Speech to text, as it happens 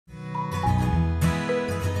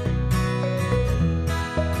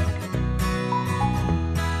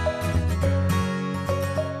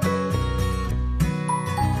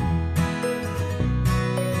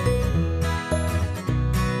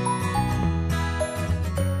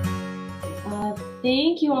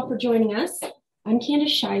Thank you all for joining us. I'm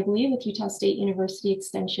Candace Shively with Utah State University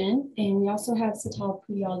Extension, and we also have Satal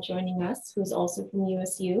Puyal joining us, who is also from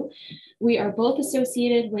USU. We are both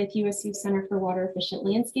associated with USU Center for Water Efficient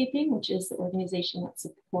Landscaping, which is the organization that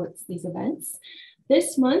supports these events.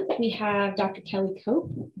 This month, we have Dr. Kelly Kopp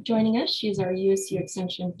joining us. She's our USU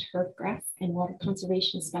Extension Turfgrass and Water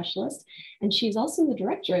Conservation Specialist, and she's also the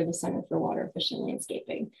director of the Center for Water Efficient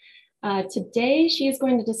Landscaping. Today, she is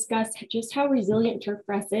going to discuss just how resilient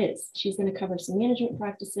turfgrass is. She's going to cover some management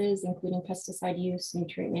practices, including pesticide use,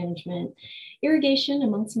 nutrient management, irrigation,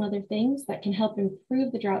 among some other things that can help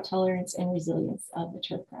improve the drought tolerance and resilience of the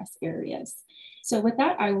turfgrass areas. So with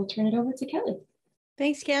that, I will turn it over to Kelly.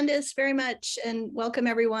 Thanks, Candace, very much. And welcome,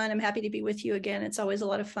 everyone. I'm happy to be with you again. It's always a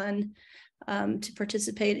lot of fun to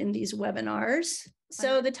participate in these webinars.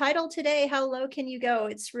 So the title today, How Low Can You Go?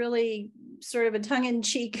 It's really sort of a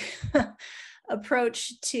tongue-in-cheek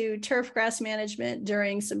approach to turfgrass management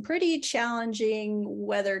during some pretty challenging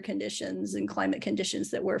weather conditions and climate conditions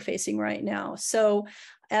that we're facing right now. So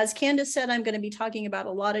as Candace said, I'm going to be talking about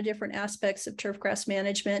a lot of different aspects of turfgrass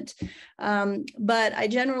management, but I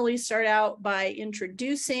generally start out by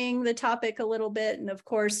introducing the topic a little bit. And of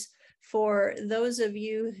course, for those of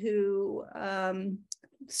you who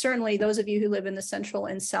certainly those of you who live in the central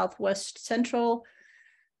and southwest states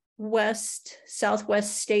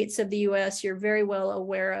of the US, you're very well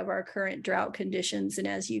aware of our current drought conditions. And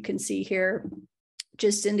as you can see here,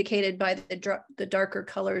 just indicated by the darker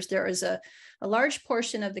colors, there is a large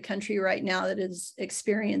portion of the country right now that is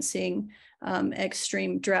experiencing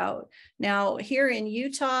extreme drought. Now, here in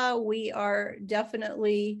Utah, we are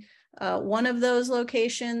definitely one of those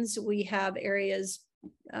locations. We have areas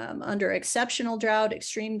under exceptional drought,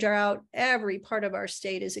 extreme drought. Every part of our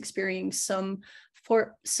state is experiencing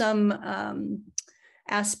some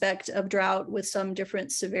aspect of drought with some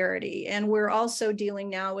different severity. And we're also dealing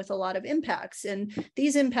now with a lot of impacts. And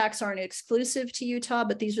these impacts aren't exclusive to Utah,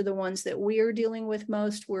 but these are the ones that we are dealing with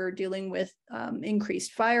most. We're dealing with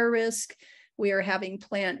increased fire risk. We are having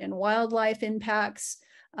plant and wildlife impacts.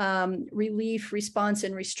 Relief, response,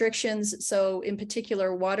 and restrictions. So in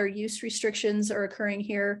particular, water use restrictions are occurring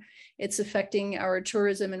here. It's affecting our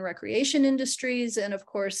tourism and recreation industries, and of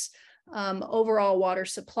course, overall water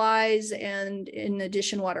supplies, and in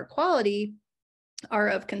addition, water quality are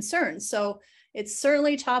of concern. So it's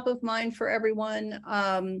certainly top of mind for everyone.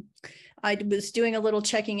 I was doing a little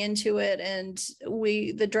checking into it, and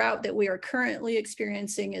the drought that we are currently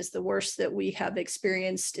experiencing is the worst that we have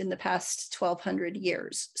experienced in the past 1,200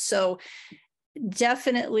 years. So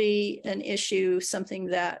definitely an issue, something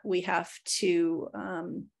that we have to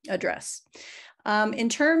address. In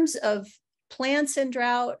terms of plants in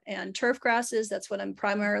drought and turf grasses, that's what I'm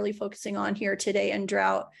primarily focusing on here today in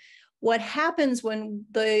drought. What happens when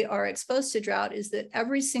they are exposed to drought is that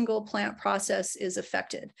every single plant process is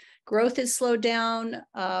affected. Growth is slowed down.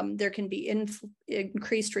 There can be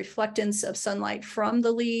increased reflectance of sunlight from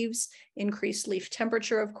the leaves, increased leaf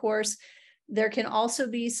temperature, of course. There can also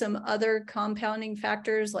be some other compounding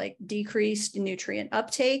factors like decreased nutrient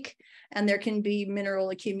uptake, and there can be mineral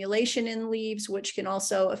accumulation in leaves, which can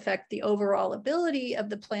also affect the overall ability of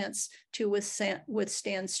the plants to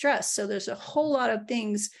withstand stress. So there's a whole lot of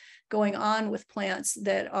things going on with plants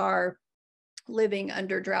that are living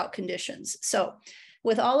under drought conditions. So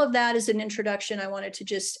with all of that as an introduction, I wanted to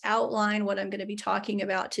just outline what I'm going to be talking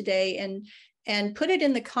about today and put it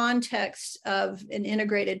in the context of an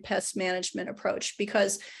integrated pest management approach,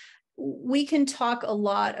 because we can talk a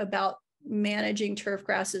lot about managing turf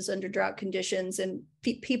grasses under drought conditions, and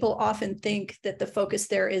people often think that the focus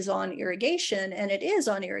there is on irrigation, and it is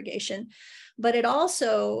on irrigation, but it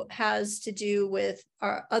also has to do with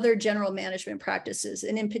our other general management practices.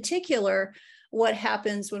 And in particular, what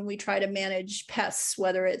happens when we try to manage pests,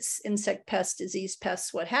 whether it's insect pests, disease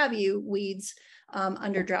pests, what have you, weeds,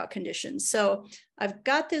 under drought conditions. So I've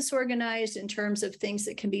got this organized in terms of things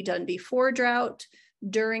that can be done before drought,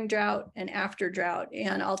 during drought, and after drought.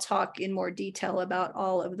 And I'll talk in more detail about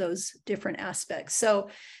all of those different aspects. So,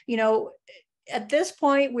 you know, at this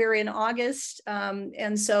point, we're in August.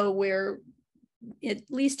 And so we're, at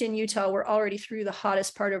least in Utah, we're already through the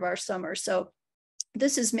hottest part of our summer. So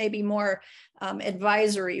this is maybe more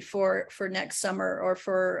advisory for next summer or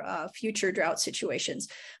for future drought situations.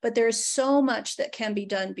 But there's so much that can be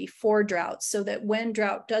done before drought so that when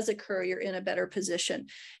drought does occur, you're in a better position.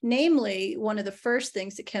 Namely, one of the first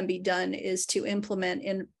things that can be done is to implement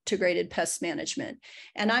integrated pest management.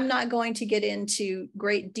 And I'm not going to get into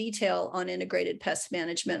great detail on integrated pest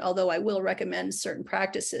management, although I will recommend certain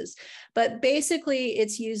practices. But basically,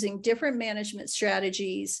 it's using different management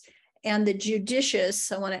strategies and the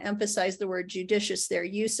judicious, I want to emphasize the word judicious there,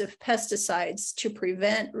 use of pesticides to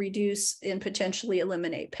prevent, reduce, and potentially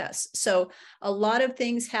eliminate pests. So a lot of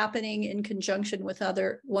things happening in conjunction with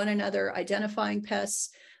one another, identifying pests,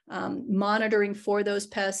 monitoring for those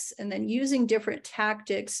pests, and then using different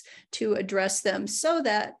tactics to address them so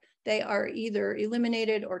that they are either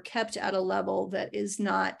eliminated or kept at a level that is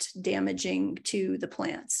not damaging to the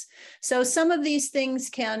plants. So some of these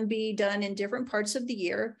things can be done in different parts of the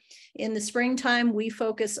year. In the springtime, we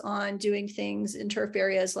focus on doing things in turf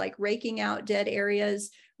areas like raking out dead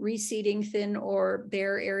areas, reseeding thin or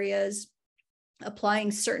bare areas,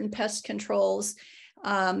 applying certain pest controls,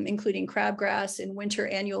 including crabgrass and winter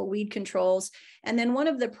annual weed controls. And then one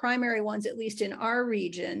of the primary ones, at least in our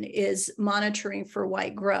region, is monitoring for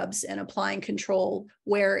white grubs and applying control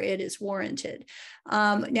where it is warranted.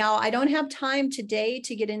 Now, I don't have time today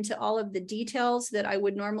to get into all of the details that I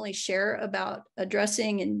would normally share about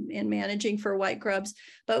addressing and managing for white grubs,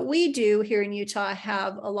 but we do here in Utah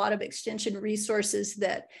have a lot of extension resources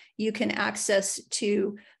that you can access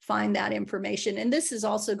to find that information. And this is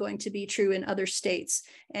also going to be true in other states.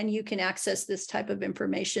 And you can access this type of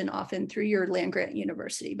information often through your land-grant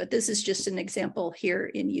university. But this is just an example here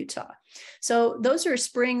in Utah. So those are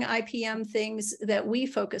spring IPM things that we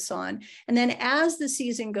focus on. And then as the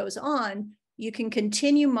season goes on, you can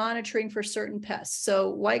continue monitoring for certain pests. So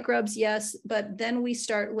white grubs, yes, but then we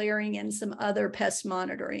start layering in some other pest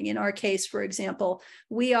monitoring. In our case, for example,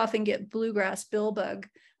 we often get bluegrass billbug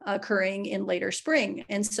occurring in later spring.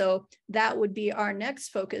 And so that would be our next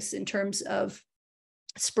focus in terms of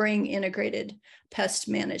spring integrated pest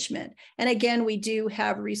management. And again, we do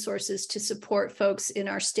have resources to support folks in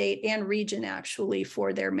our state and region actually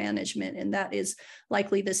for their management. And that is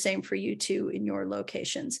likely the same for you too in your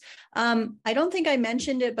locations. I don't think I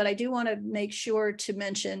mentioned it, but I do want to make sure to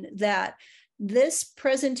mention that this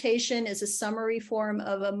presentation is a summary form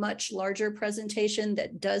of a much larger presentation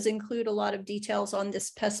that does include a lot of details on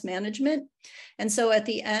this pest management. And so at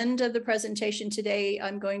the end of the presentation today,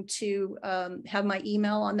 I'm going to have my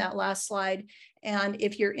email on that last slide. And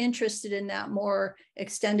if you're interested in that more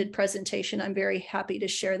extended presentation, I'm very happy to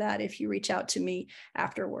share that if you reach out to me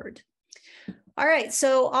afterward. All right,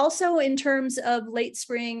 so also in terms of late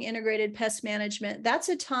spring integrated pest management, that's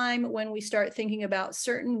a time when we start thinking about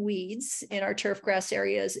certain weeds in our turfgrass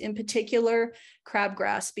areas. In particular,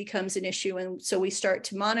 crabgrass becomes an issue, and so we start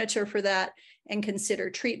to monitor for that and consider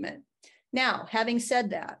treatment. Now, having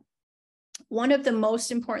said that, one of the most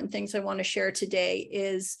important things I want to share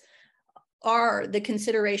today are the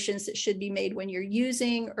considerations that should be made when you're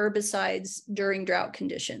using herbicides during drought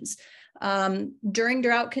conditions. During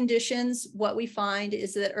drought conditions, what we find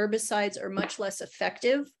is that herbicides are much less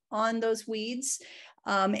effective on those weeds.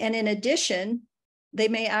 And in addition, they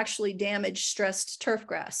may actually damage stressed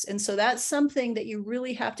turfgrass. And so that's something that you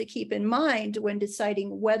really have to keep in mind when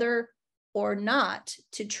deciding whether or not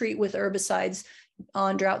to treat with herbicides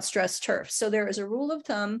on drought stressed turf. So there is a rule of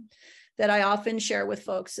thumb that I often share with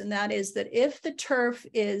folks, and that is that if the turf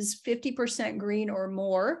is 50% green or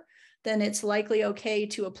more, then it's likely okay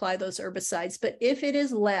to apply those herbicides. But if it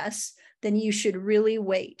is less, then you should really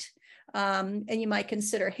wait. And you might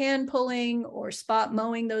consider hand pulling or spot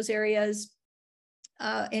mowing those areas.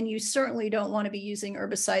 And you certainly don't want to be using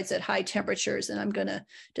herbicides at high temperatures. And I'm going to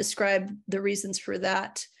describe the reasons for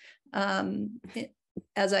that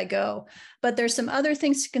as I go. But there's some other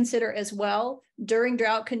things to consider as well. During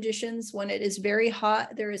drought conditions, when it is very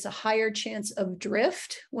hot, there is a higher chance of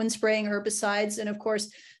drift when spraying herbicides. And of course,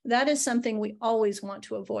 that is something we always want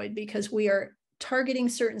to avoid because we are targeting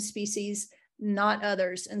certain species, not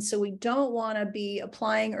others. And so we don't want to be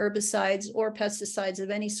applying herbicides or pesticides of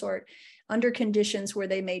any sort under conditions where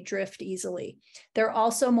they may drift easily. They're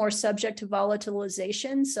also more subject to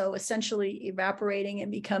volatilization, so essentially evaporating and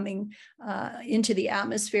becoming into the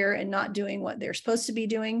atmosphere and not doing what they're supposed to be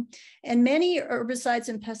doing. And many herbicides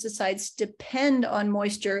and pesticides depend on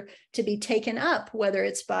moisture to be taken up, whether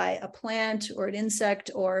it's by a plant or an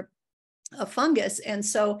insect or a fungus. And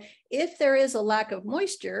so if there is a lack of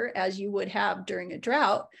moisture, as you would have during a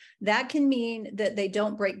drought, that can mean that they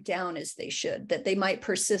don't break down as they should, that they might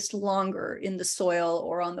persist longer in the soil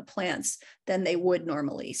or on the plants than they would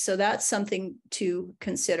normally. So that's something to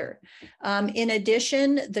consider. In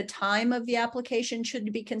addition, the time of the application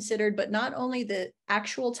should be considered, but not only the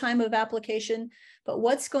actual time of application, but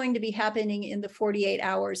what's going to be happening in the 48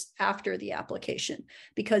 hours after the application.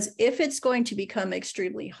 Because if it's going to become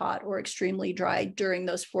extremely hot or extremely dry during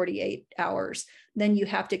those 48 hours, then you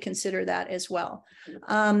have to consider that as well.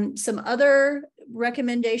 Some other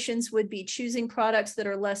recommendations would be choosing products that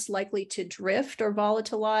are less likely to drift or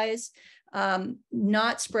volatilize.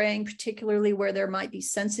 not spraying, particularly where there might be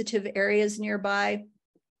sensitive areas nearby.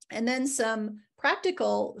 And then some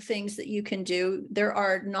practical things that you can do. There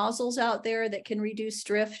are nozzles out there that can reduce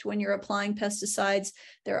drift when you're applying pesticides.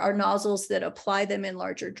 There are nozzles that apply them in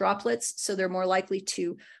larger droplets, so they're more likely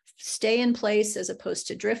to stay in place as opposed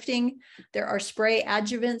to drifting. There are spray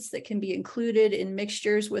adjuvants that can be included in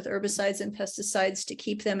mixtures with herbicides and pesticides to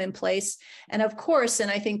keep them in place. And of course, and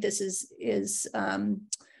I think this is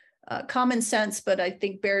common sense, but I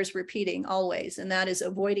think bears repeating always, and that is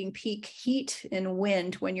avoiding peak heat and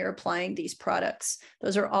wind when you're applying these products.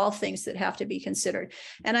 Those are all things that have to be considered.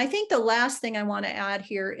 And I think the last thing I want to add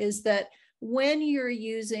here is that when you're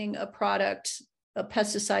using a product, a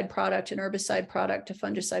pesticide product, an herbicide product, a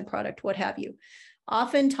fungicide product, what have you,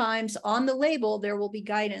 oftentimes on the label, there will be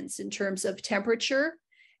guidance in terms of temperature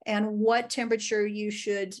and what temperature you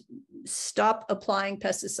should stop applying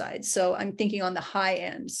pesticides. So I'm thinking on the high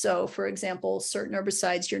end. So for example, certain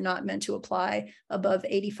herbicides you're not meant to apply above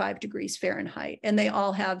 85 degrees Fahrenheit, and they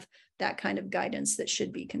all have that kind of guidance that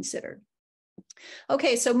should be considered.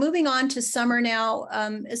 Okay, so moving on to summer now.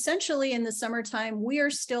 Essentially in the summertime, we are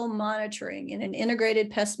still monitoring in an integrated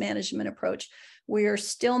pest management approach. We are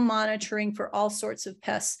still monitoring for all sorts of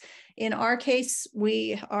pests. In our case,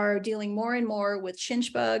 we are dealing more and more with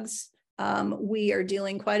chinch bugs. We are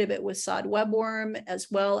dealing quite a bit with sod webworm, as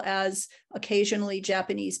well as occasionally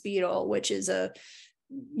Japanese beetle, which is a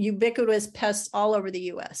ubiquitous pest all over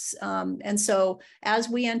the US. And so as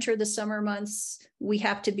we enter the summer months, we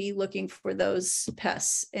have to be looking for those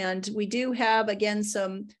pests. And we do have, again,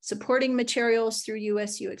 some supporting materials through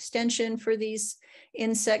USU Extension for these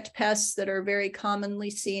insect pests that are very commonly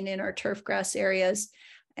seen in our turfgrass areas.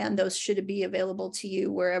 And those should be available to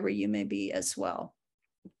you wherever you may be as well.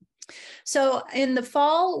 So in the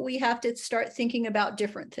fall, we have to start thinking about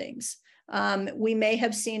different things. We may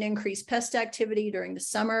have seen increased pest activity during the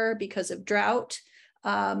summer because of drought.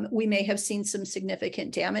 We may have seen some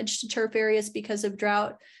significant damage to turf areas because of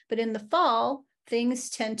drought, but in the fall, things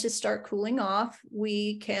tend to start cooling off.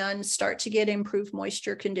 We can start to get improved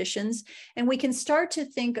moisture conditions, and we can start to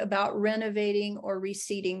think about renovating or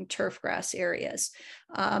reseeding turfgrass areas.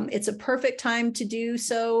 It's a perfect time to do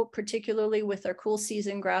so, particularly with our cool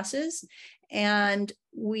season grasses, and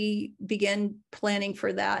we begin planning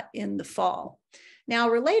for that in the fall. Now,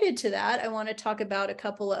 related to that, I want to talk about a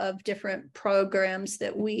couple of different programs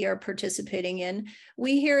that we are participating in.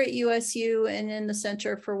 We here at USU and in the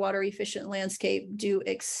Center for Water Efficient Landscape do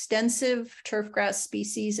extensive turfgrass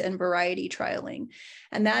species and variety trialing.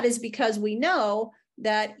 And that is because we know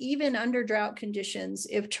that even under drought conditions,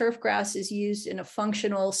 if turfgrass is used in a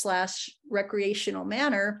functional / recreational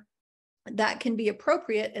manner, that can be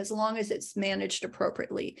appropriate as long as it's managed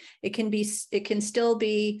appropriately. It can still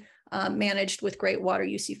be managed with great water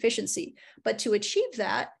use efficiency. But to achieve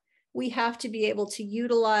that, we have to be able to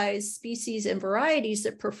utilize species and varieties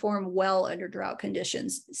that perform well under drought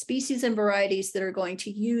conditions, species and varieties that are going to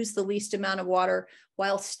use the least amount of water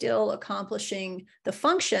while still accomplishing the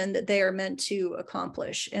function that they are meant to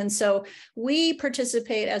accomplish. And so we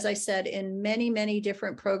participate, as I said, in many, many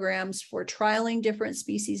different programs for trialing different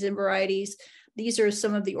species and varieties. These are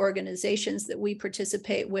some of the organizations that we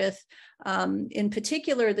participate with, in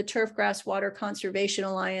particular, the Turfgrass Water Conservation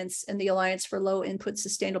Alliance and the Alliance for Low Input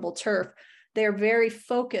Sustainable Turf. They're very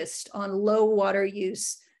focused on low water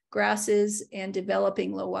use grasses and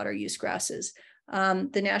developing low water use grasses.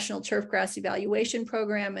 The National Turfgrass Evaluation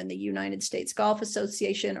Program and the United States Golf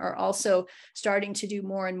Association are also starting to do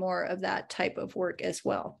more and more of that type of work as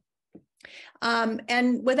well.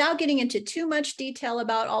 And without getting into too much detail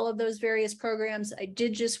about all of those various programs, I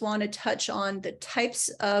did just want to touch on the types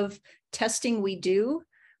of testing we do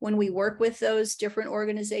when we work with those different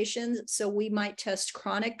organizations. So we might test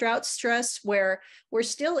chronic drought stress, where we're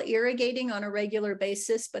still irrigating on a regular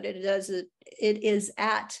basis, but it is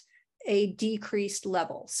at a decreased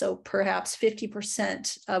level. So perhaps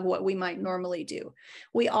 50% of what we might normally do.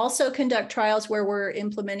 We also conduct trials where we're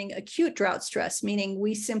implementing acute drought stress, meaning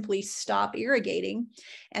we simply stop irrigating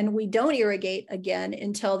and we don't irrigate again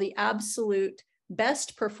until the absolute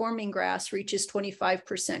best performing grass reaches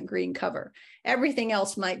 25% green cover. Everything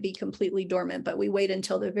else might be completely dormant, but we wait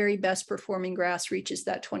until the very best performing grass reaches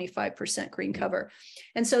that 25% green cover.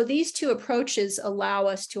 And so these two approaches allow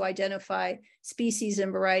us to identify species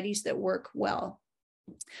and varieties that work well.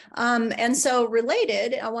 And so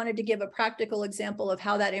related, I wanted to give a practical example of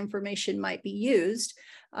how that information might be used.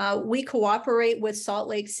 We cooperate with Salt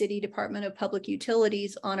Lake City Department of Public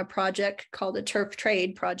Utilities on a project called the Turf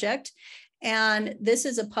Trade Project. And this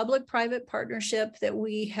is a public-private partnership that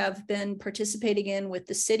we have been participating in with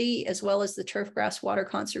the city as well as the Turfgrass Water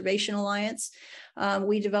Conservation Alliance.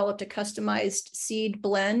 We developed a customized seed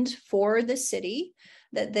blend for the city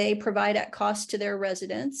that they provide at cost to their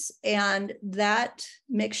residents. And that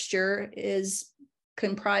mixture is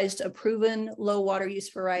comprised of proven low water use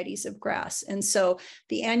varieties of grass. And so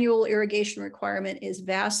the annual irrigation requirement is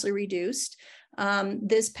vastly reduced.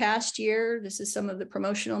 This past year, this is some of the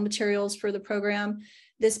promotional materials for the program.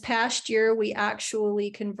 This past year, we actually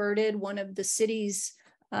converted one of the city's,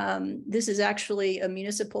 this is actually a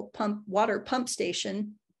municipal water pump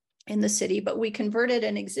station in the city, but we converted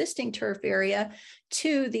an existing turf area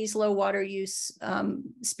to these low water use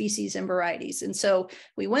species and varieties. And so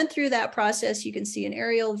we went through that process. You can see an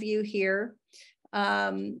aerial view here.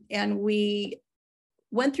 And we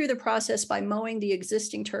went through the process by mowing the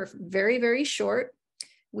existing turf very, very short.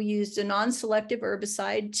 We used a non-selective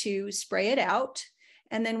herbicide to spray it out.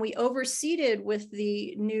 And then we overseeded with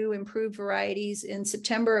the new improved varieties in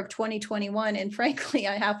September of 2021. And frankly,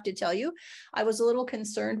 I have to tell you, I was a little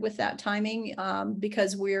concerned with that timing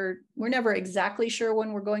because we're never exactly sure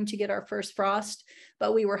when we're going to get our first frost,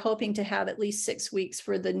 but we were hoping to have at least 6 weeks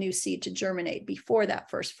for the new seed to germinate before that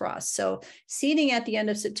first frost. So seeding at the end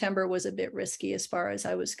of September was a bit risky as far as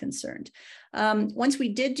I was concerned. Once we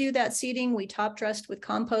did do that seeding, we top dressed with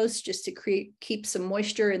compost just to keep some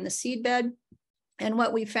moisture in the seed bed. And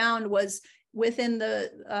what we found was within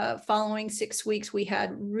the following 6 weeks, we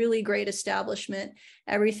had really great establishment.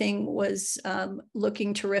 Everything was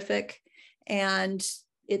looking terrific, and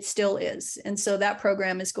it still is. And so that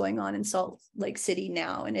program is going on in Salt Lake City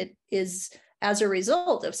now, and it is as a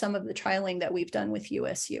result of some of the trialing that we've done with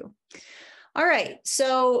USU. All right,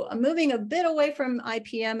 so moving a bit away from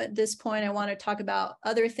IPM at this point, I want to talk about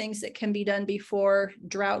other things that can be done before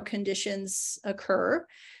drought conditions occur.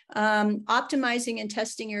 Optimizing and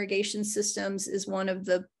testing irrigation systems is one of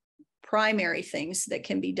the primary things that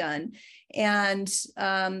can be done. And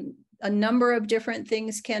a number of different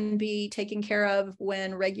things can be taken care of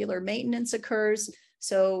when regular maintenance occurs.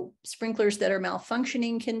 So sprinklers that are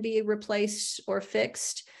malfunctioning can be replaced or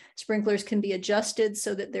fixed. Sprinklers can be adjusted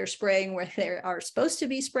so that they're spraying where they are supposed to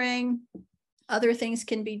be spraying. Other things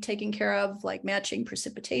can be taken care of, like matching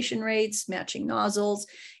precipitation rates, matching nozzles,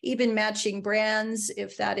 even matching brands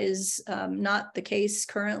if that is not the case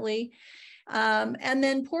currently. And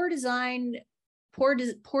then poorly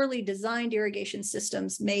designed irrigation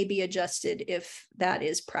systems may be adjusted if that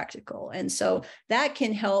is practical. And so that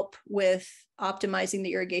can help with optimizing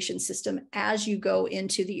the irrigation system as you go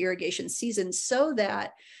into the irrigation season so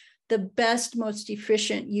that the best, most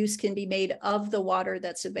efficient use can be made of the water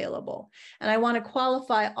that's available. And I want to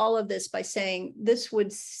qualify all of this by saying this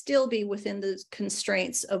would still be within the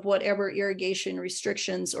constraints of whatever irrigation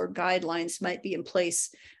restrictions or guidelines might be in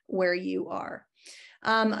place where you are.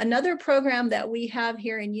 Another program that we have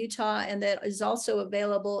here in Utah and that is also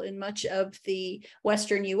available in much of the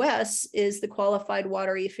Western US is the Qualified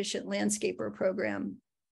Water Efficient Landscaper Program.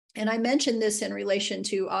 And I mentioned this in relation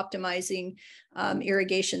to optimizing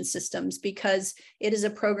irrigation systems because it is a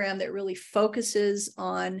program that really focuses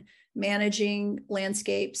on managing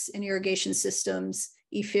landscapes and irrigation systems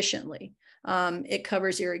efficiently. It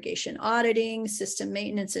covers irrigation auditing, system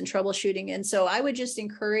maintenance, and troubleshooting. And so I would just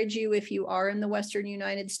encourage you, if you are in the Western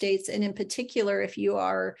United States, and in particular, if you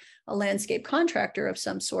are a landscape contractor of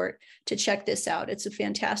some sort, to check this out. It's a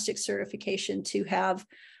fantastic certification to have.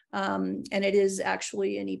 And it is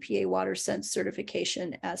actually an EPA WaterSense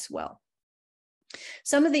certification as well.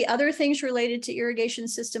 Some of the other things related to irrigation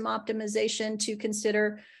system optimization to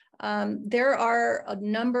consider, there are a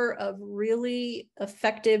number of really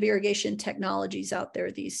effective irrigation technologies out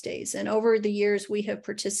there these days. And over the years, we have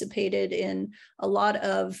participated in a lot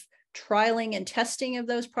of trialing and testing of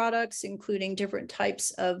those products, including different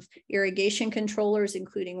types of irrigation controllers,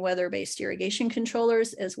 including weather-based irrigation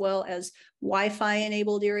controllers, as well as Wi-Fi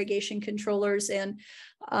enabled irrigation controllers. And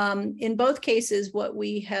in both cases, what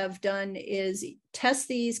we have done is test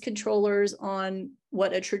these controllers on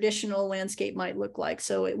what a traditional landscape might look like.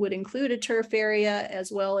 So it would include a turf area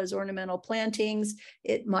as well as ornamental plantings.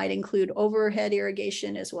 It might include overhead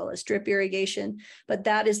irrigation as well as drip irrigation, but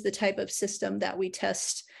that is the type of system that we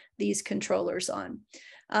test these controllers on.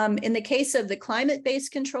 In the case of the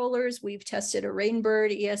climate-based controllers, we've tested a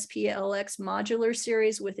Rainbird ESP-LX modular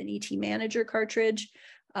series with an ET Manager cartridge.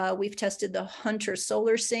 We've tested the Hunter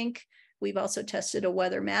Solar Sync. We've also tested a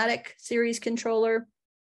Weathermatic series controller.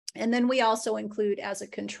 And then we also include as a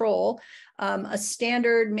control, a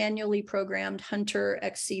standard manually programmed Hunter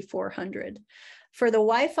XC400. For the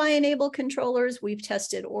Wi-Fi enabled controllers, we've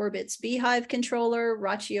tested Orbit's Beehive controller,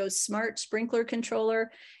 Rachio's Smart Sprinkler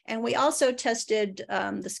controller, and we also tested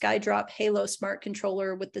the SkyDrop Halo Smart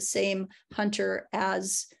controller with the same hunter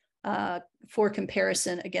as for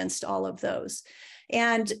comparison against all of those.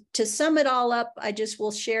 And to sum it all up, I just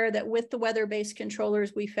will share that with the weather-based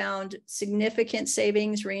controllers, we found significant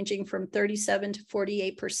savings ranging from 37 to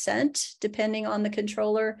 48%, depending on the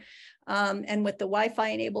controller. And with the Wi-Fi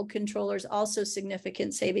enabled controllers, also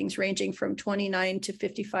significant savings ranging from 29 to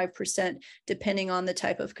 55%, depending on the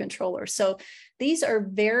type of controller. So these are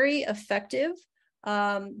very effective.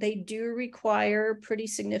 They do require pretty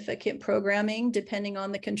significant programming depending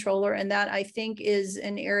on the controller. And that, I think, is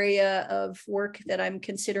an area of work that I'm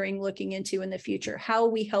considering looking into in the future, how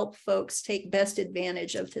we help folks take best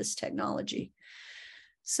advantage of this technology.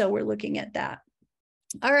 So we're looking at that.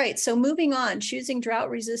 All right, so moving on, choosing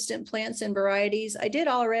drought-resistant plants and varieties. I did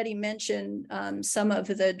already mention some of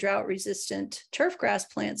the drought-resistant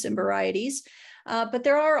turfgrass plants and varieties, but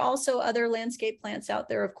there are also other landscape plants out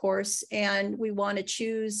there, of course, and we want to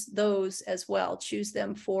choose those as well, choose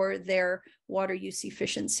them for their water use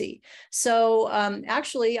efficiency. So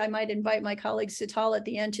actually, I might invite my colleague Sital at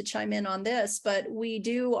the end to chime in on this, but we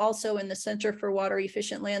do also in the Center for Water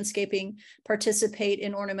Efficient Landscaping participate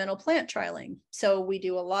in ornamental plant trialing. So we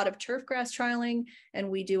do a lot of turfgrass trialing and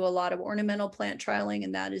we do a lot of ornamental plant trialing,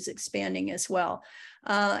 and that is expanding as well.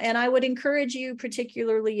 And I would encourage you,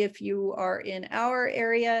 particularly if you are in our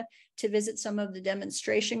area, to visit some of the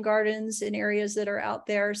demonstration gardens in areas that are out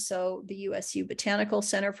there. So the USU Botanical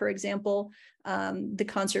Center, for example, the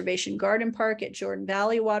Conservation Garden Park at Jordan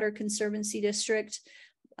Valley Water Conservancy District.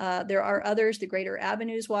 There are others, the Greater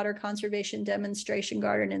Avenues Water Conservation Demonstration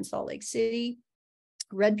Garden in Salt Lake City,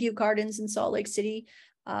 Red Butte Gardens in Salt Lake City,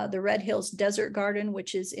 the Red Hills Desert Garden,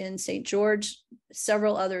 which is in St. George,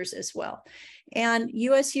 several others as well. And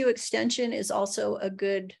USU Extension is also a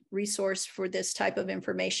good resource for this type of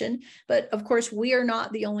information. But of course, we are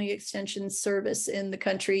not the only extension service in the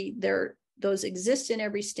country. Those exist in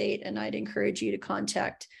every state, and I'd encourage you to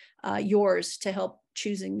contact yours to help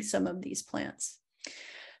choosing some of these plants.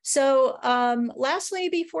 So lastly,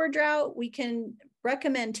 before drought, we can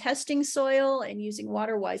recommend testing soil and using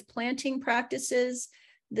water-wise planting practices.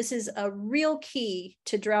 This is a real key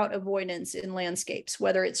to drought avoidance in landscapes,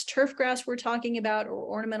 whether it's turfgrass we're talking about or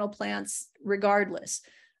ornamental plants, regardless.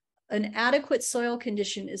 An adequate soil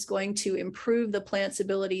condition is going to improve the plant's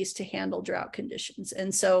abilities to handle drought conditions.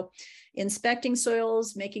 And so inspecting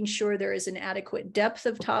soils, making sure there is an adequate depth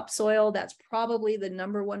of topsoil, that's probably the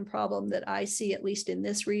 #1 problem that I see, at least in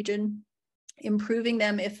this region. Improving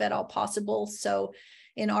them if at all possible. So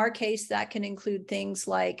in our case, that can include things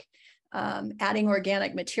like adding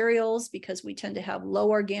organic materials, because we tend to have low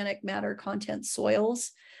organic matter content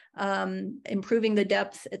soils, improving the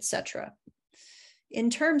depth, etc. In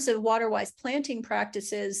terms of water-wise planting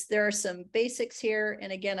practices, there are some basics here.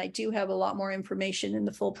 And again, I do have a lot more information in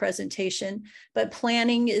the full presentation, but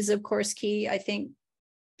planning is of course key, I think,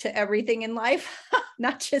 to everything in life,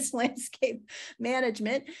 not just landscape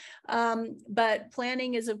management. But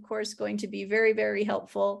planning is of course going to be very, very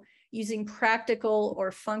helpful. Using practical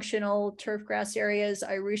or functional turfgrass areas.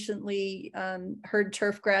 I recently heard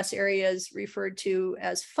turfgrass areas referred to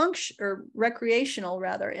as recreational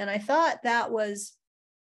rather. And I thought that was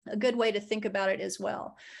a good way to think about it as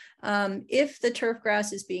well. If the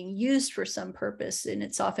turfgrass is being used for some purpose, and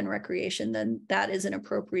it's often recreation, then that is an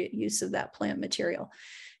appropriate use of that plant material.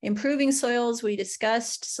 Improving soils, we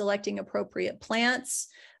discussed selecting appropriate plants.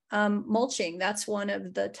 Mulching, that's one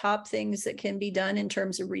of the top things that can be done in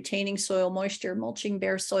terms of retaining soil moisture. Mulching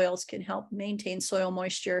bare soils can help maintain soil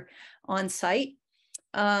moisture on site.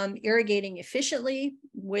 Irrigating efficiently,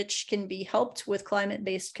 which can be helped with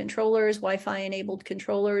climate-based controllers, Wi-Fi enabled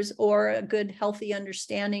controllers, or a good healthy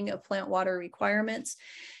understanding of plant water requirements.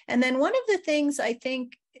 And then one of the things I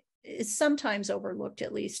think is sometimes overlooked,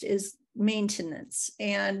 at least, is maintenance.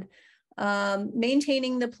 And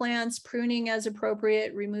maintaining the plants, pruning as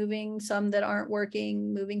appropriate, removing some that aren't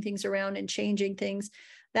working, moving things around and changing things.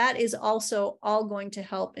 That is also all going to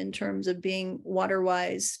help in terms of being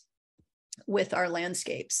water-wise with our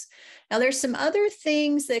landscapes. Now, there's some other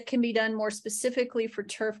things that can be done more specifically for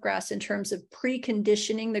turfgrass in terms of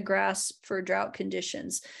preconditioning the grass for drought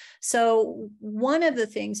conditions. So one of the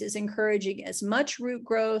things is encouraging as much root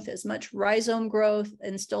growth, as much rhizome growth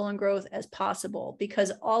and stolon growth as possible,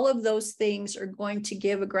 because all of those things are going to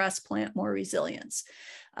give a grass plant more resilience.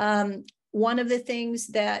 One of the things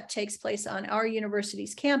that takes place on our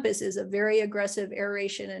university's campus is a very aggressive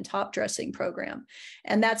aeration and top dressing program.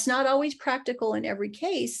 And that's not always practical in every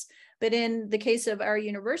case, But in the case of our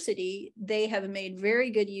university, they have made very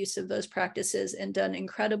good use of those practices and done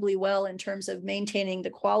incredibly well in terms of maintaining the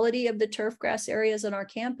quality of the turf grass areas on our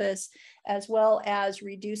campus, as well as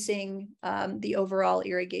reducing the overall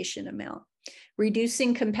irrigation amount.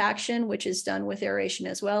 Reducing compaction, which is done with aeration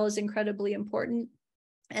as well, is incredibly important.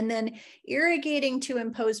 And then irrigating to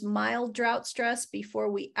impose mild drought stress before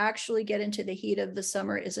we actually get into the heat of the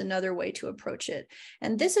summer is another way to approach it.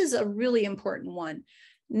 And this is a really important one.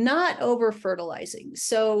 Not over fertilizing.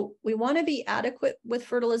 So we want to be adequate with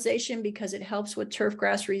fertilization because it helps with turf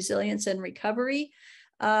grass resilience and recovery.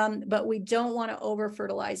 But we don't want to over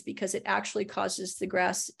fertilize because it actually causes the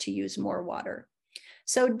grass to use more water.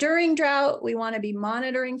 So during drought, we want to be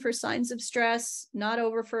monitoring for signs of stress, not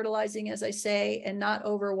over fertilizing, as I say, and not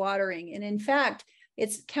over watering. And in fact,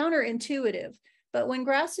 it's counterintuitive. But when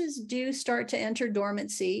grasses do start to enter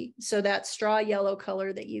dormancy, so that straw yellow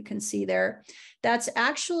color that you can see there, that's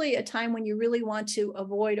actually a time when you really want to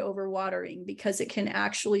avoid overwatering because it can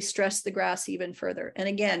actually stress the grass even further. And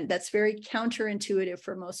again, that's very counterintuitive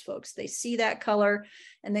for most folks. They see that color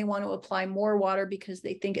and they want to apply more water because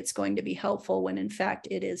they think it's going to be helpful when in fact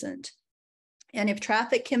it isn't. And if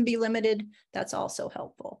traffic can be limited, that's also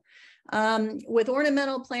helpful. With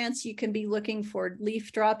ornamental plants, you can be looking for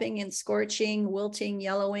leaf dropping and scorching, wilting,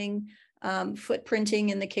 yellowing, footprinting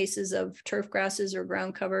in the cases of turf grasses or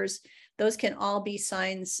ground covers. Those can all be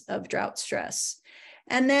signs of drought stress.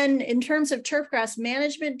 And then in terms of turf grass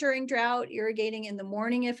management during drought, irrigating in the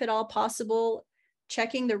morning if at all possible,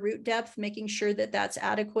 checking the root depth, making sure that that's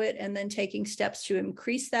adequate, and then taking steps to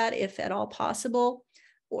increase that if at all possible.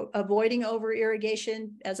 Avoiding over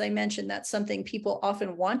irrigation, as I mentioned, that's something people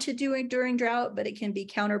often want to do during drought, but it can be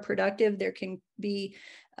counterproductive. There can be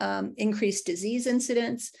increased disease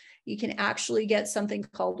incidence. You can actually get something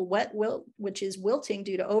called wet wilt, which is wilting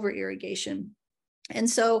due to over irrigation. And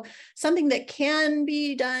so something that can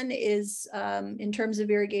be done is, in terms of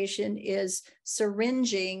irrigation, is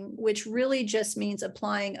syringing, which really just means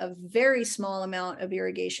applying a very small amount of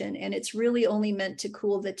irrigation. And it's really only meant to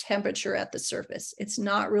cool the temperature at the surface. It's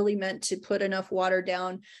not really meant to put enough water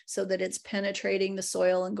down so that it's penetrating the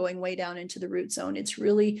soil and going way down into the root zone. It's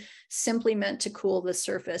really simply meant to cool the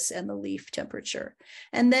surface and the leaf temperature.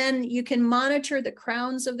 And then you can monitor the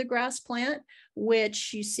crowns of the grass plant,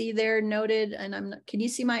 which you see there noted. And can you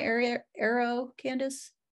see my arrow,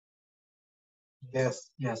 Candace?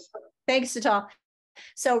 Yes, yes. Thanks, Satal.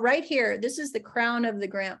 So right here, this is the crown of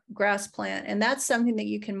the grass plant, and that's something that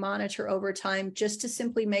you can monitor over time just to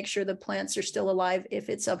simply make sure the plants are still alive if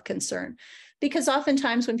it's of concern. Because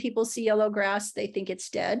oftentimes when people see yellow grass, they think it's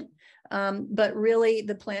dead, but really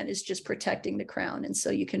the plant is just protecting the crown, and so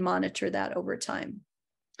you can monitor that over time.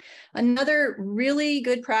 Another really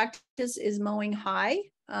good practice is mowing high.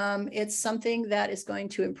 It's something that is going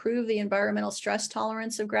to improve the environmental stress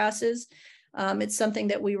tolerance of grasses. It's something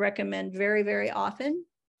that we recommend very, very often.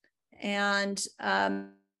 And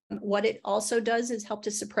what it also does is help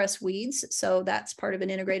to suppress weeds. So that's part of an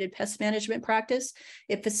integrated pest management practice.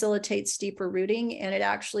 It facilitates deeper rooting, and it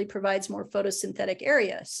actually provides more photosynthetic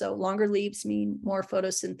area. So longer leaves mean more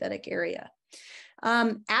photosynthetic area.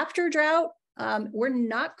 After drought, we're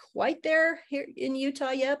not quite there here in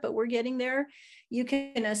Utah yet, but we're getting there. You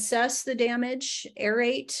can assess the damage,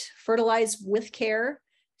 aerate, fertilize with care.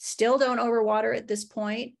 Still don't overwater at this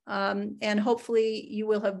point. And hopefully you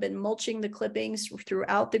will have been mulching the clippings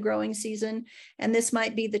throughout the growing season. And this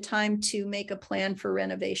might be the time to make a plan for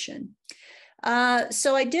renovation.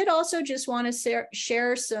 So I did also just want to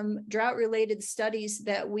share some drought-related studies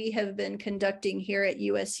that we have been conducting here at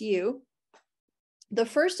USU. The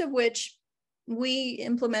first of which we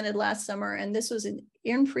implemented last summer, and this was an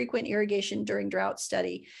infrequent irrigation during drought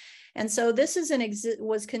study. And so this is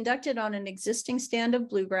was conducted on an existing stand of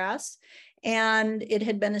bluegrass, and it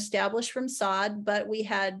had been established from sod, but we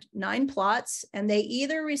had 9 plots, and they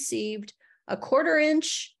either received a 1/4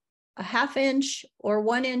 inch, a 1/2 inch, or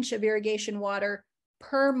 1 inch of irrigation water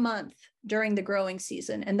per month during the growing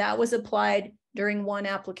season. And that was applied during one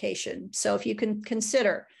application. So if you can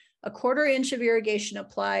consider a 1/4 inch of irrigation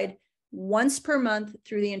applied once per month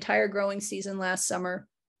through the entire growing season last summer,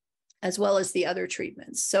 as well as the other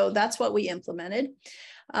treatments. So that's what we implemented.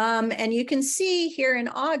 And you can see here in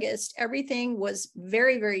August, everything was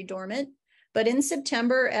very, very dormant. But in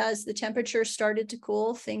September, as the temperature started to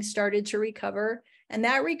cool, things started to recover. And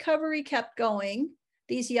that recovery kept going.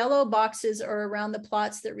 These yellow boxes are around the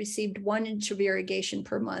plots that received 1 inch of irrigation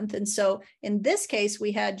per month. And so in this case,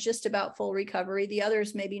 we had just about full recovery. The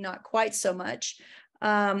others maybe not quite so much.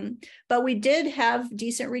 But we did have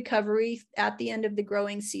decent recovery at the end of the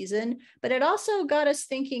growing season, but it also got us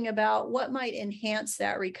thinking about what might enhance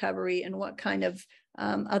that recovery and what kind of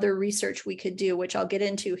other research we could do, which I'll get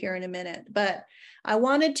into here in a minute. But I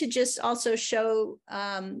wanted to just also show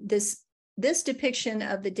this depiction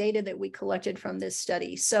of the data that we collected from this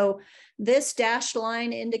study. So this dashed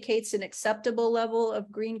line indicates an acceptable level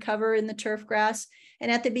of green cover in the turf grass.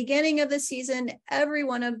 And at the beginning of the season, every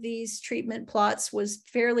one of these treatment plots was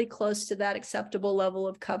fairly close to that acceptable level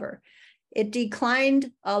of cover. It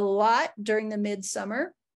declined a lot during the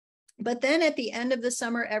midsummer, but then at the end of the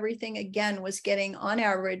summer, everything again was getting on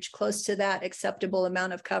average close to that acceptable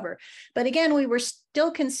amount of cover. But again, we were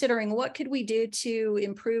still considering what could we do to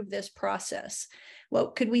improve this process?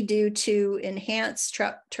 What could we do to enhance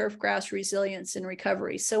turf grass resilience and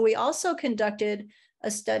recovery? So we also conducted a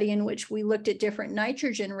study in which we looked at different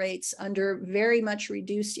nitrogen rates under very much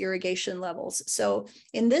reduced irrigation levels. So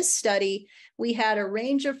in this study, we had a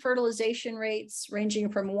range of fertilization rates ranging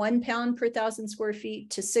from 1 pound per 1,000 square feet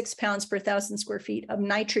to 6 pounds per 1,000 square feet of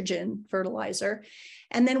nitrogen fertilizer.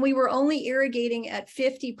 And then we were only irrigating at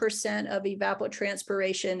 50% of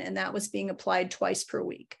evapotranspiration, and that was being applied twice per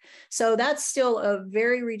week. So that's still a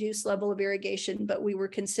very reduced level of irrigation, but we were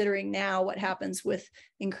considering now what happens with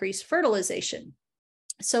increased fertilization.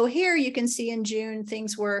 So here you can see in June,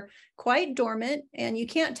 things were quite dormant and you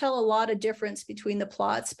can't tell a lot of difference between the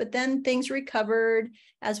plots, but then things recovered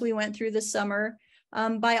as we went through the summer.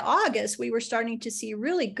 By August, we were starting to see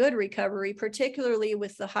really good recovery, particularly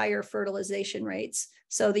with the higher fertilization rates.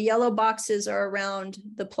 So the yellow boxes are around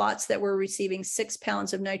the plots that were receiving 6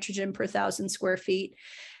 pounds of nitrogen per 1,000 square feet.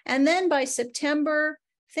 And then by September,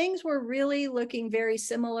 things were really looking very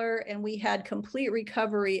similar and we had complete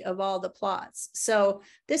recovery of all the plots. So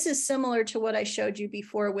this is similar to what I showed you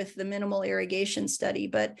before with the minimal irrigation study,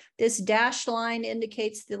 but this dashed line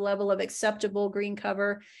indicates the level of acceptable green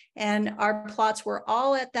cover. And our plots were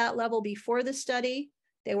all at that level before the study.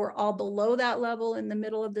 They were all below that level in the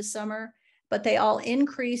middle of the summer, but they all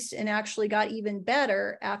increased and actually got even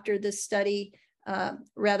better after this study,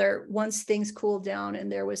 once things cooled down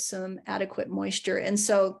and there was some adequate moisture. And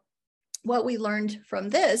so what we learned from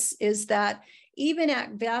this is that even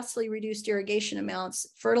at vastly reduced irrigation amounts,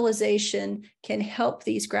 fertilization can help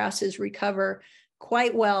these grasses recover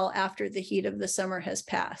quite well after the heat of the summer has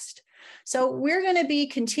passed. So we're going to be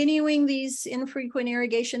continuing these infrequent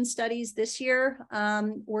irrigation studies this year.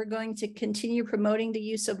 We're going to continue promoting the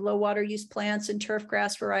use of low water use plants and turf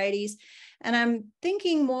grass varieties. And I'm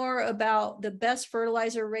thinking more about the best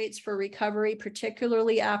fertilizer rates for recovery,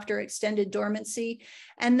 particularly after extended dormancy.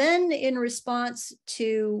 And then in response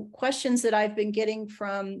to questions that I've been getting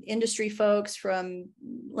from industry folks, from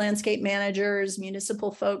landscape managers,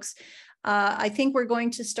 municipal folks, I think we're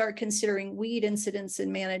going to start considering weed incidence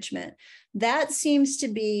and management. That seems to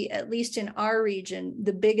be, at least in our region,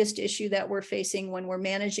 the biggest issue that we're facing when we're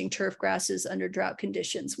managing turf grasses under drought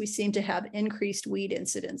conditions. We seem to have increased weed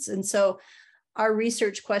incidence. And so our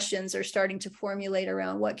research questions are starting to formulate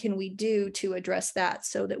around what can we do to address that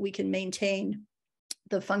so that we can maintain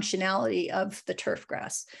the functionality of the turf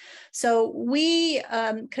grass. So we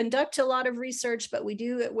conduct a lot of research, but we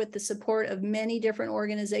do it with the support of many different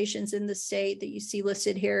organizations in the state that you see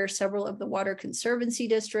listed here, several of the water conservancy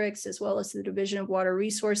districts, as well as the Division of Water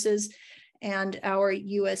Resources and our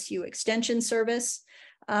USU Extension Service.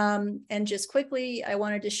 And just quickly, I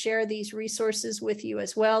wanted to share these resources with you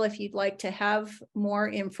as well if you'd like to have more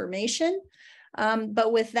information.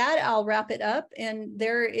 But with that, I'll wrap it up. And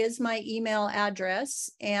there is my email address,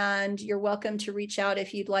 and you're welcome to reach out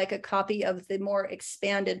if you'd like a copy of the more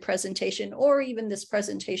expanded presentation or even this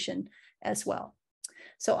presentation as well.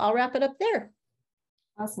 So I'll wrap it up there.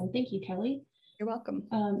 Awesome. Thank you, Kelly. You're welcome.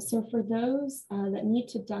 So for those that need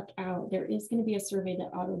to duck out, there is going to be a survey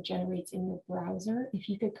that auto generates in your browser. If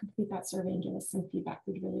you could complete that survey and give us some feedback,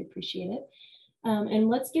 we'd really appreciate it. And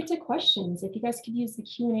let's get to questions. If you guys could use the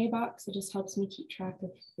Q&A box, it just helps me keep track of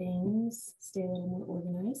things, stay a little more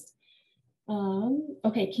organized.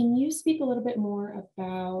 Okay, can you speak a little bit more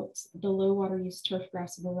about the low water use turf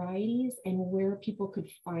grass varieties and where people could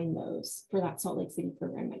find those for that Salt Lake City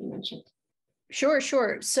program that you mentioned? Sure.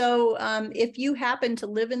 So if you happen to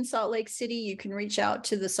live in Salt Lake City, you can reach out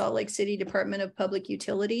to the Salt Lake City Department of Public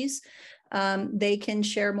Utilities. They can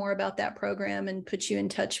share more about that program and put you in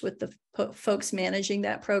touch with the folks managing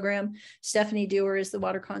that program. Stephanie Dewar is the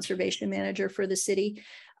water conservation manager for the city.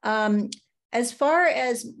 As far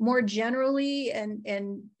as more generally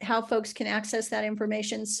and how folks can access that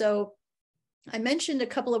information, so I mentioned a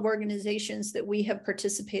couple of organizations that we have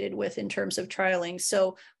participated with in terms of trialing.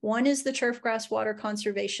 So one is the Turfgrass Water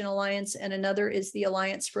Conservation Alliance, and another is the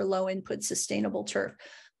Alliance for Low Input Sustainable Turf.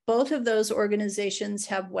 Both of those organizations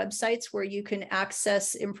have websites where you can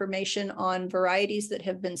access information on varieties that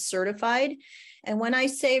have been certified. And when I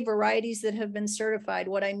say varieties that have been certified,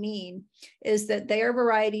 what I mean is that they are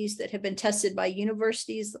varieties that have been tested by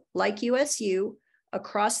universities like USU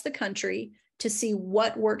across the country to see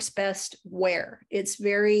what works best where. It's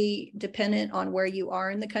very dependent on where you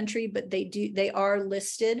are in the country, but they are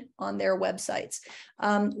listed on their websites.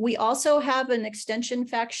 We also have an extension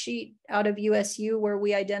fact sheet out of USU where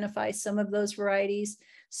we identify some of those varieties.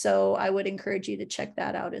 So I would encourage you to check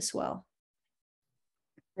that out as well.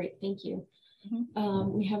 Great, thank you.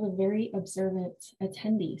 We have a very observant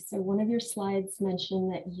attendee. So one of your slides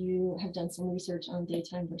mentioned that you have done some research on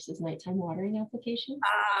daytime versus nighttime watering applications.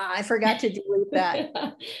 I forgot to delete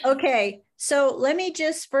that. Okay, so let me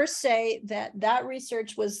just first say that that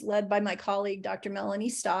research was led by my colleague, Dr. Melanie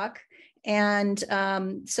Stock. And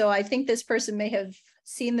so I think this person may have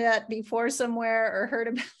seen that before somewhere or heard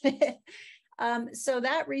about it. So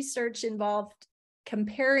that research involved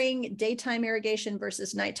comparing daytime irrigation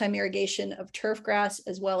versus nighttime irrigation of turfgrass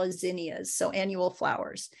as well as zinnias, so annual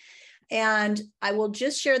flowers. And I will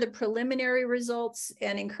just share the preliminary results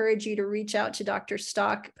and encourage you to reach out to Dr.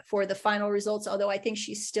 Stock for the final results, although I think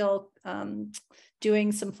she's still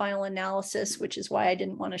doing some final analysis, which is why I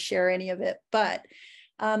didn't want to share any of it. But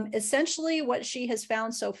essentially what she has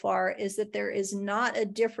found so far is that there is not a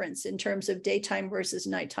difference in terms of daytime versus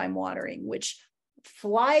nighttime watering, which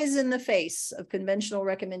flies in the face of conventional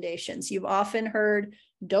recommendations. You've often heard,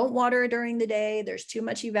 don't water during the day, there's too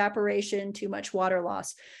much evaporation, too much water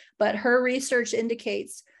loss. But her research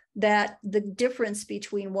indicates that the difference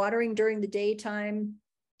between watering during the daytime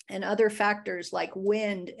and other factors like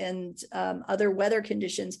wind and other weather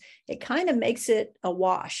conditions, it kind of makes it a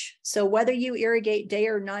wash. So whether you irrigate day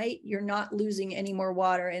or night, you're not losing any more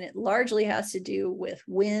water. And it largely has to do with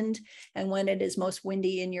wind and when it is most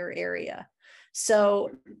windy in your area.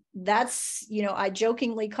 So that's, you know, I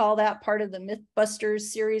jokingly call that part of the Mythbusters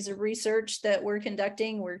series of research that we're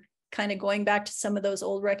conducting. We're kind of going back to some of those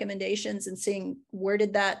old recommendations and seeing where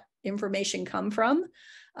did that information come from.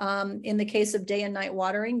 In the case of day and night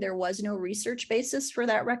watering, there was no research basis for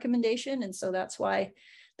that recommendation. And so that's why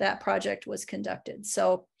that project was conducted.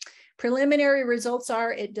 So preliminary results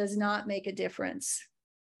are, it does not make a difference.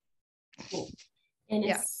 Cool. And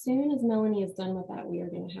as soon as Melanie is done with that, we are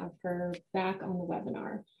going to have her back on the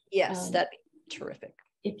webinar. Yes, that'd be terrific.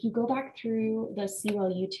 If you go back through the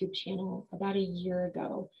CWEL YouTube channel about a year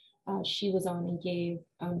ago, she was on and gave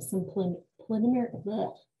some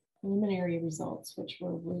preliminary results, which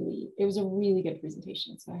were it was a really good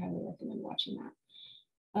presentation. So I highly recommend watching that.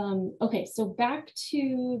 Okay, so back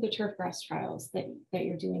to the turfgrass trials that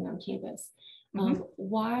you're doing on campus.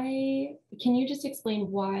 Why, can you just explain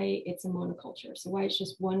why it's a monoculture? So why it's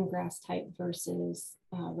just one grass type versus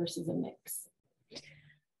a mix?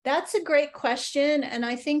 That's a great question. And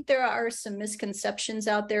I think there are some misconceptions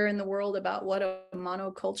out there in the world about what a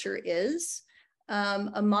monoculture is.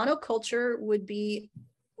 A monoculture would be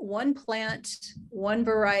one plant, one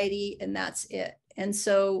variety, and that's it. And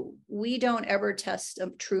so we don't ever test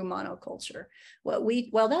a true monoculture.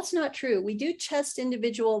 Well, that's not true. We do test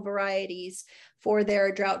individual varieties for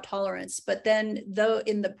their drought tolerance, but then though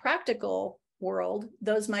in the practical world,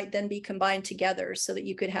 those might then be combined together so that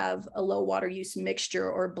you could have a low water use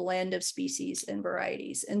mixture or blend of species and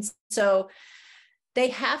varieties. And so they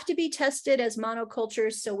have to be tested as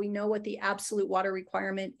monocultures so we know what the absolute water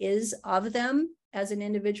requirement is of them as an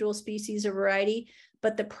individual species or variety,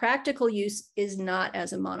 but the practical use is not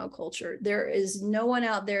as a monoculture. There is no one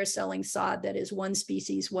out there selling sod that is one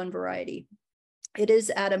species, one variety. It is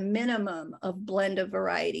at a minimum a blend of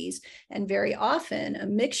varieties and very often a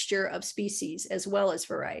mixture of species as well as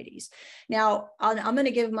varieties. Now, I'm going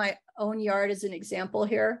to give my own yard as an example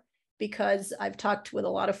here because I've talked with a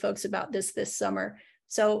lot of folks about this summer.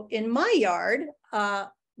 So in my yard,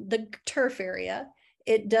 the turf area,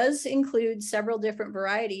 it does include several different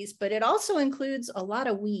varieties, but it also includes a lot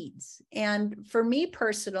of weeds. And for me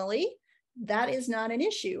personally, that is not an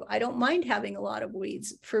issue. I don't mind having a lot of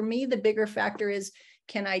weeds. For me, the bigger factor is,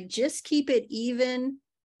 can I just keep it even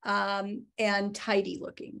and tidy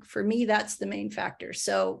looking? For me, that's the main factor.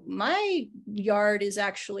 So my yard is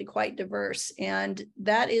actually quite diverse, and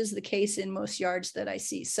that is the case in most yards that I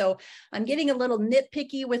see. So I'm getting a little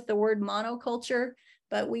nitpicky with the word monoculture,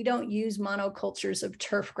 but we don't use monocultures of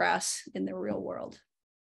turf grass in the real world.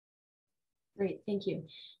 Great, thank you.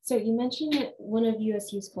 So you mentioned that one of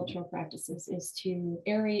USU's cultural practices is to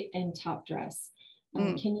aerate and top dress.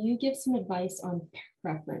 Can you give some advice on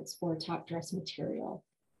preference for top dress material?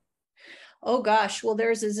 Oh gosh, well,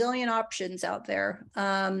 there's a zillion options out there.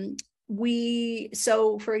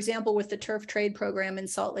 So for example, with the turf trade program in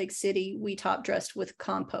Salt Lake City, we top dressed with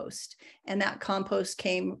compost, and that compost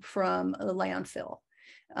came from a landfill.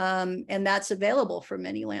 And that's available for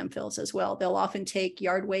many landfills as well. They'll often take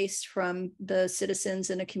yard waste from the citizens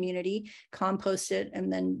in a community, compost it,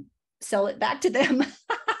 and then sell it back to them.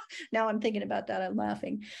 Now I'm thinking about that, I'm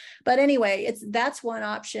laughing. But anyway, that's one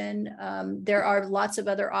option. There are lots of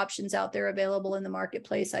other options out there available in the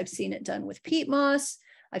marketplace. I've seen it done with peat moss.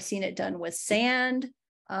 I've seen it done with sand.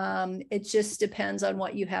 It just depends on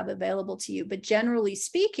what you have available to you. But generally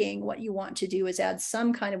speaking, what you want to do is add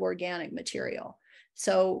some kind of organic material.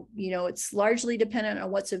 So, it's largely dependent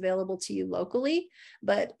on what's available to you locally,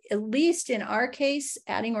 but at least in our case,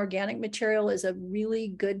 adding organic material is a really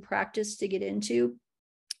good practice to get into,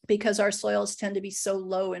 because our soils tend to be so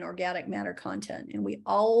low in organic matter content. And we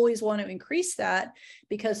always want to increase that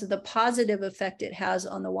because of the positive effect it has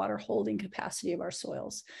on the water holding capacity of our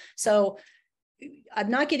soils. So I'm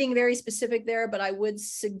not getting very specific there, but I would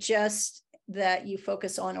suggest that you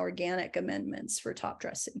focus on organic amendments for top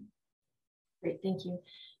dressing. Great, thank you.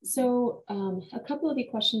 So a couple of the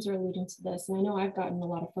questions are alluding to this, and I know I've gotten a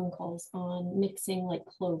lot of phone calls on mixing like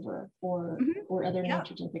clover or other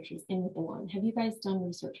nitrogen fixtures in with the lawn. Have you guys done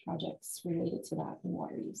research projects related to that in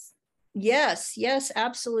water use? Yes,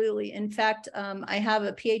 absolutely. In fact, I have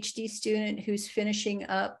a PhD student who's finishing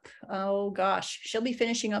up, she'll be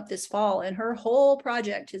finishing up this fall, and her whole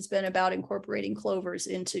project has been about incorporating clovers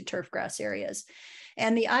into turfgrass areas.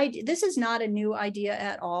 And this is not a new idea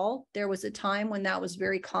at all. There was a time when that was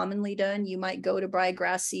very commonly done. You might go to buy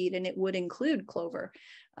grass seed and it would include clover.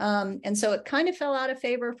 And so it kind of fell out of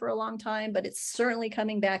favor for a long time, but it's certainly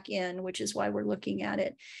coming back in, which is why we're looking at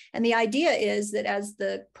it. And the idea is that, as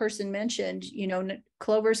the person mentioned,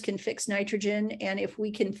 clovers can fix nitrogen. And if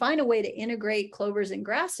we can find a way to integrate clovers and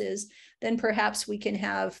grasses, then perhaps we can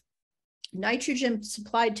have nitrogen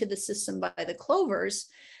supplied to the system by the clovers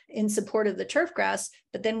in support of the turfgrass,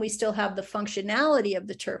 but then we still have the functionality of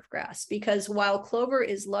the turfgrass, because while clover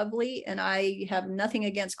is lovely, and I have nothing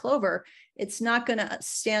against clover, it's not going to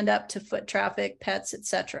stand up to foot traffic, pets,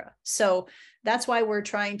 etc. So that's why we're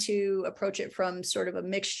trying to approach it from sort of a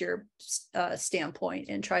mixture standpoint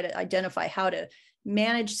and try to identify how to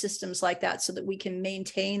manage systems like that so that we can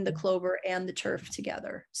maintain the clover and the turf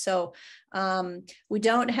together. So we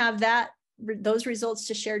don't have those results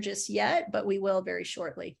to share just yet, but we will very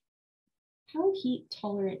shortly. How heat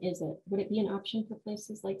tolerant is it? Would it be an option for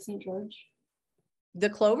places like St. George? The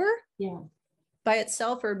clover? Yeah. By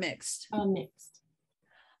itself or mixed? Mixed.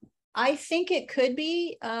 I think it could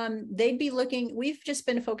be. They'd be looking, we've just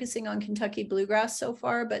been focusing on Kentucky bluegrass so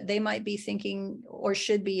far, but they might be thinking, or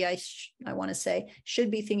should be, I want to say,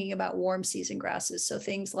 should be thinking about warm season grasses. So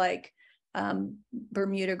things like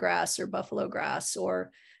Bermuda grass or buffalo grass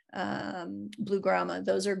or blue grama.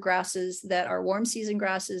 Those are grasses that are warm season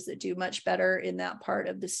grasses that do much better in that part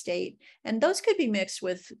of the state. And those could be mixed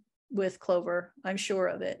with clover. I'm sure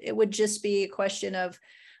of it. It would just be a question of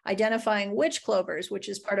identifying which clovers, which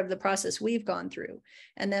is part of the process we've gone through,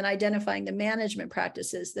 and then identifying the management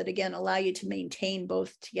practices that, again, allow you to maintain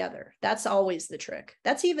both together. That's always the trick.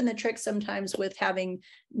 That's even the trick sometimes with having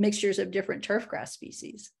mixtures of different turfgrass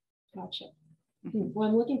species. Gotcha. Well,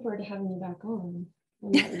 I'm looking forward to having you back on.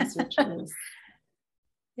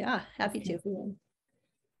 Yeah, happy to.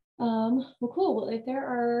 Well, cool. Well, if there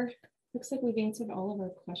are, looks like we've answered all of our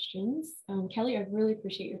questions. Kelly, I really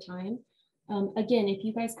appreciate your time. Again, if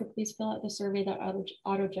you guys could please fill out the survey that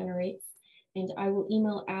auto generates, and I will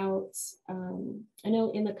email out. I know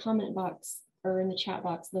in the comment box or in the chat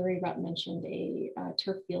box, Larry Rupp mentioned a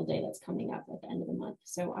turf field day that's coming up at the end of the month.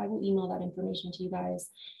 So I will email that information to you guys,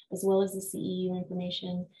 as well as the CEU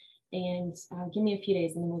information. And give me a few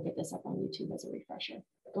days and then we'll get this up on YouTube as a refresher.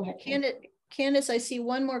 Go ahead, Candace, I see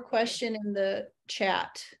one more question in the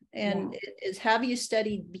chat, and it is, have you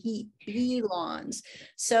studied bee lawns?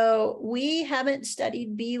 So we haven't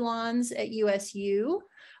studied bee lawns at USU,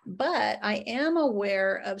 but I am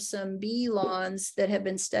aware of some bee lawns that have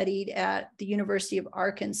been studied at the University of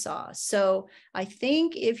Arkansas. So I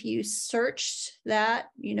think if you searched that,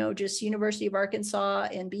 just University of Arkansas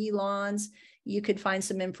and bee lawns, you could find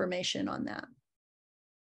some information on that.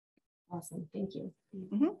 Awesome, thank you.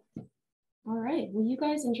 All right, well, you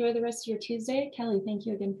guys enjoy the rest of your Tuesday. Kelly, thank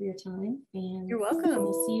you again for your time. And you're welcome.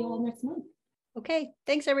 We'll see you all next month. Okay,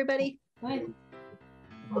 thanks everybody. Bye.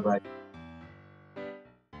 Bye-bye.